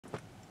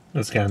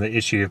That's kind of the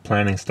issue of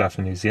planning stuff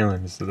in New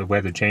Zealand, is that the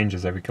weather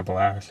changes every couple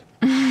hours.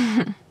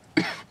 It's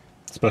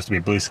supposed to be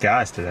blue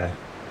skies today.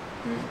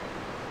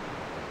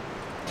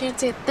 Can't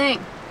see a thing.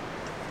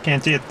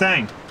 Can't see a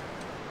thing.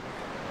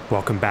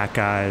 Welcome back,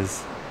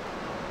 guys.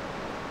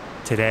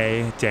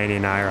 Today, Danny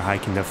and I are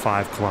hiking the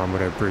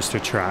 5-kilometer Brewster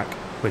Track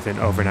with an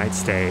overnight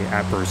stay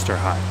at Brewster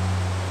Hut.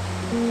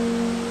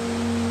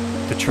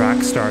 The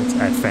track starts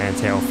at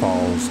Fantail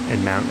Falls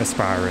in Mount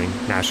Aspiring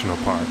National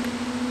Park.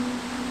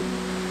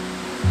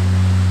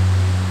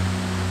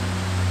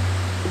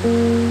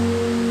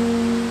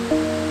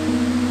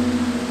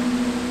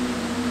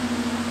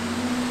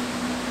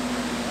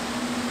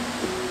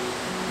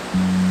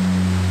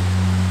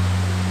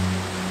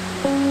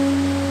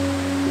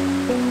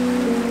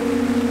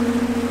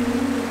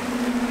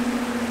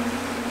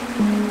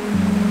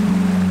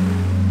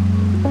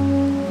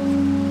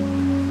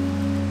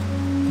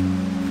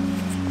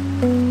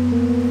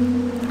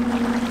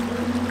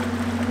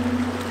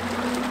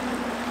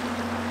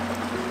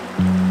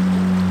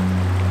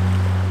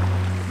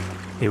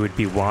 It would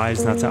be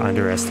wise not to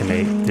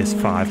underestimate this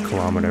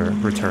 5-kilometer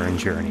return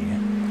journey.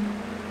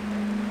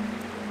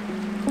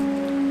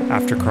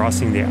 After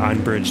crossing the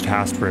unbridged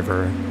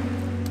River,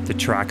 the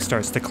track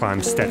starts to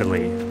climb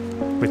steadily,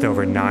 with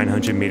over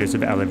 900 meters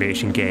of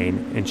elevation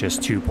gain in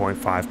just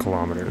 2.5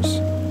 kilometers.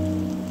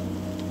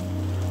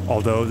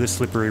 Although the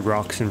slippery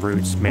rocks and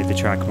roots made the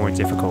track more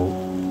difficult,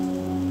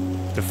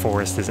 the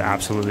forest is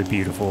absolutely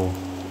beautiful,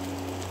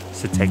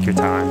 so take your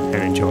time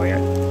and enjoy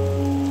it.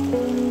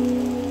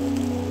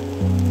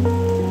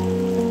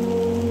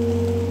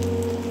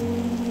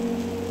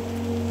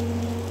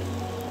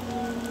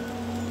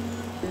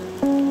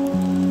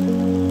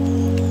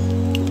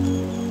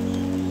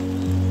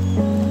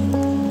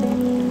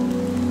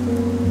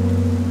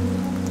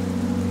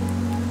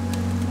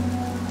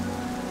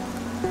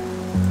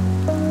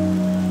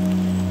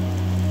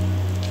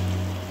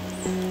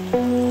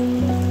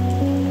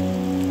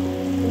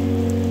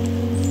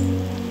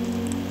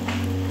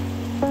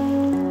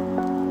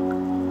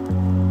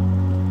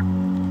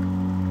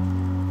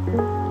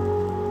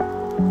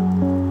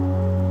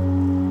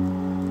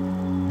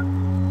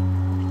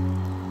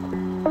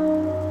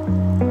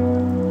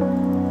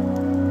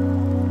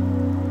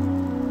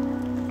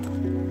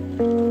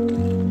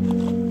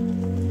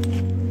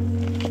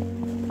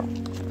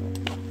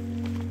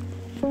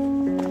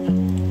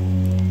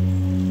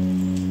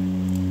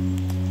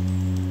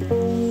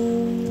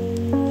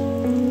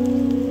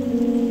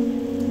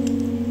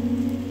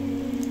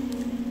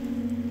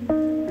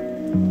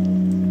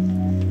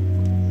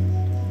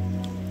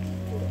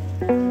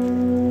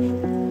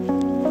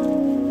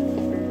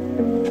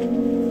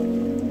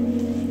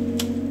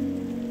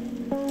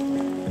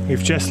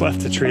 We've just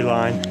left the tree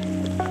line.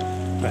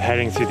 We're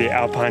heading through the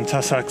alpine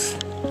tussocks.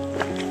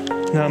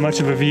 Not much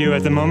of a view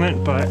at the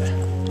moment, but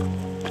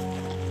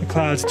the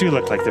clouds do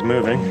look like they're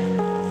moving.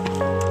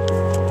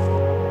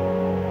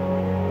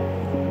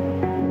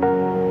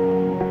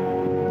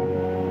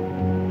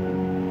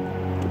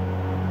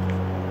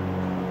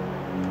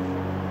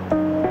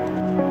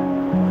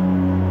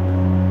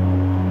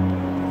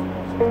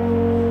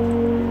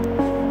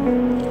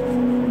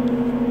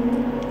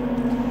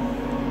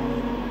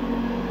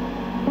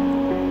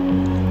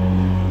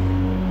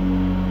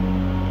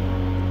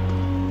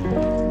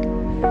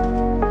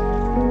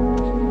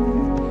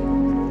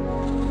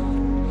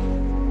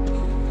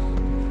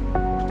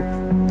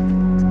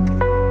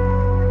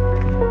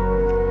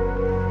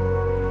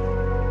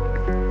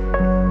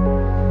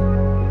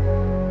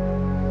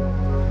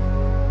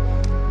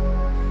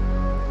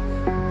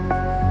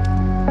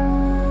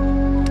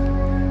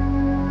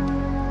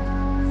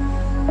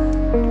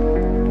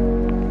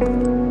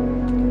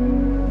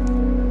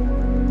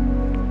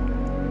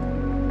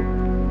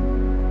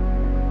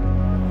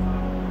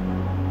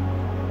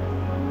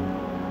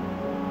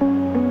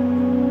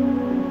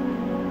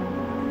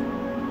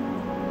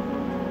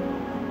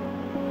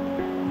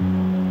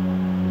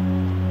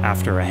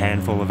 After a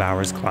handful of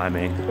hours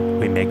climbing,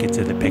 we make it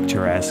to the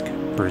picturesque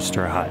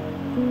Brewster Hut.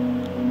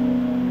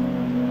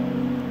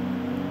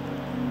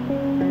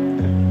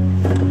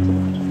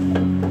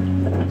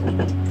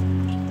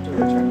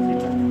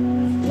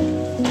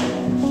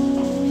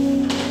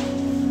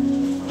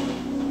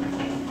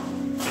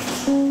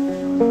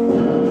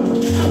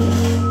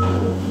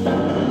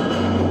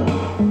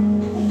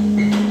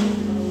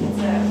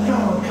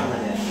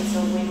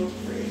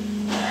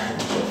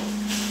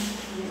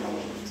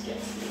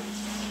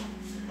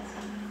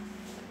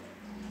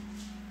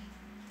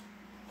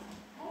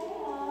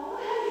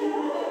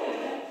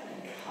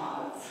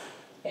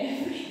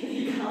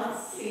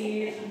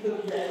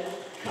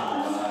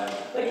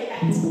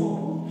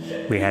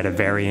 We had a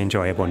very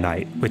enjoyable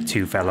night with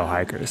 2 fellow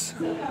hikers,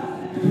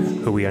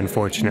 who we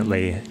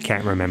unfortunately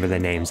can't remember the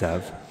names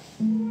of.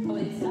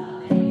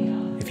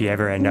 If you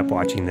ever end up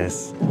watching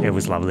this, it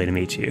was lovely to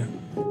meet you.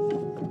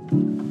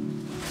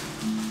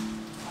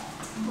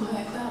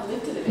 Wow,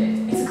 lifted a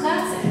bit. It's a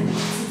cloud sandwich.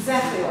 It's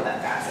exactly what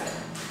that guy said.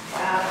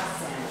 Cloud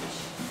sandwich.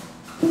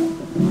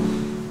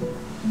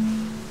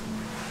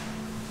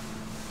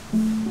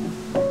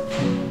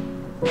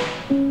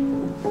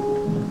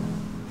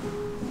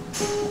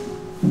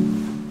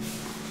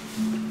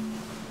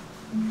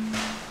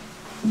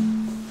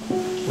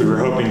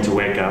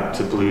 up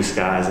to blue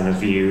skies and a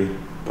view,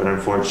 but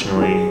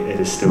unfortunately it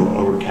is still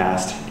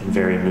overcast and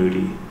very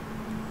moody.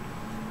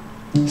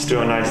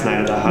 Still a nice night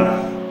at the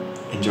hut.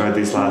 Enjoyed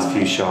these last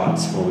few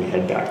shots while we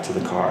head back to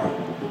the car.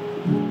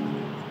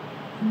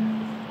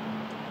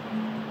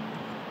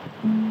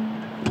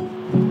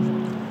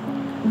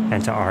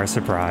 And to our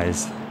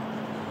surprise,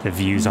 the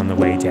views on the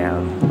way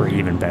down were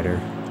even better.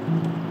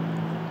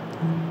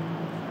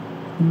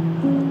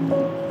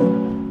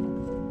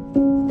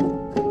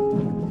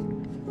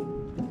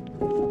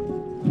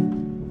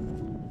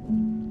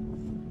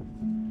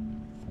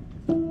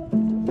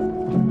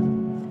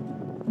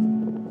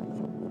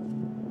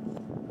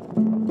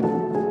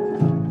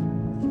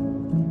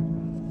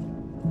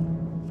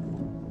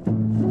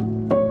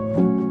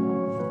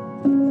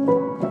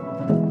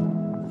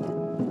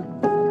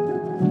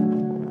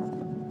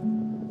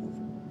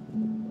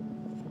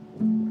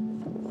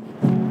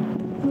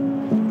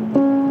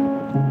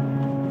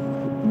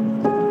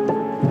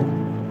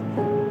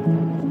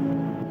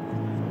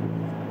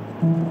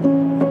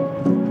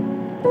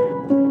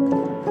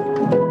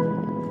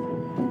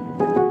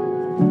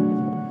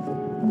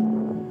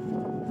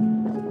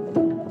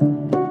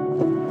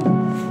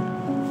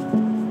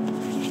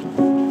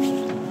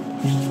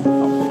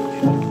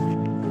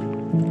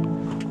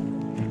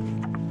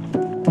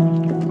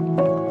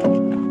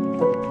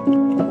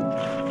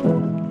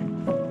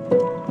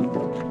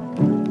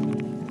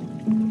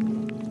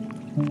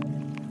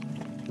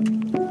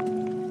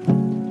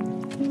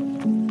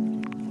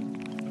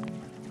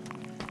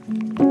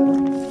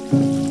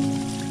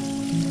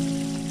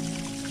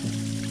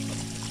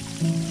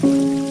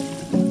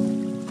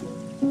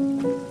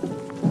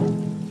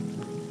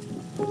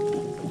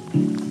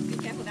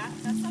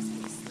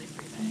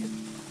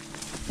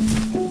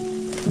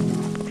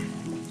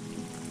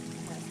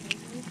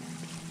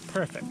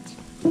 Perfect.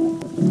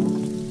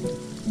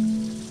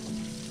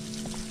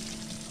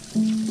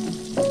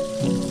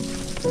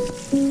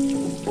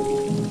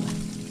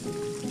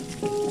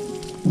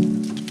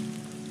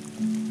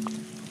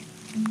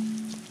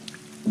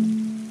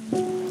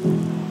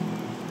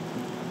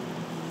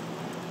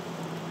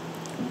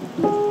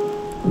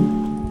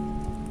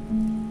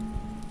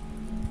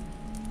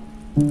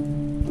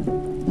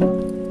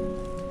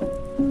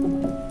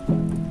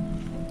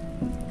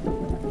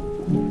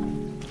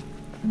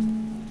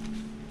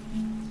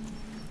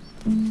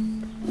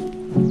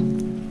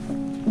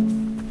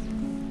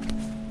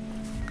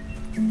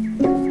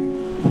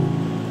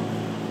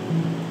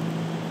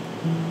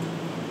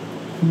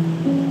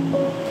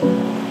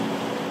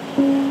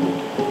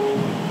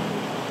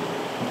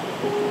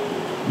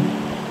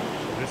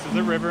 This is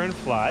a river and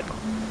flood.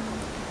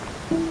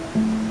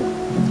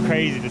 It's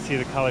crazy to see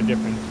the color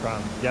difference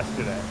from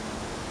yesterday.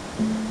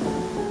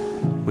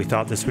 We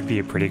thought this would be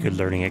a pretty good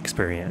learning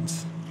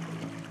experience.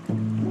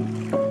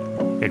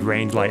 It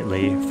rained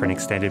lightly for an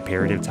extended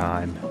period of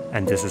time,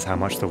 and this is how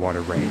much the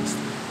water raised.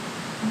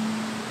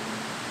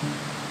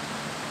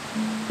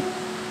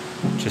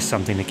 Just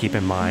something to keep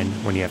in mind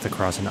when you have to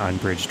cross an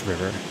unbridged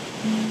river.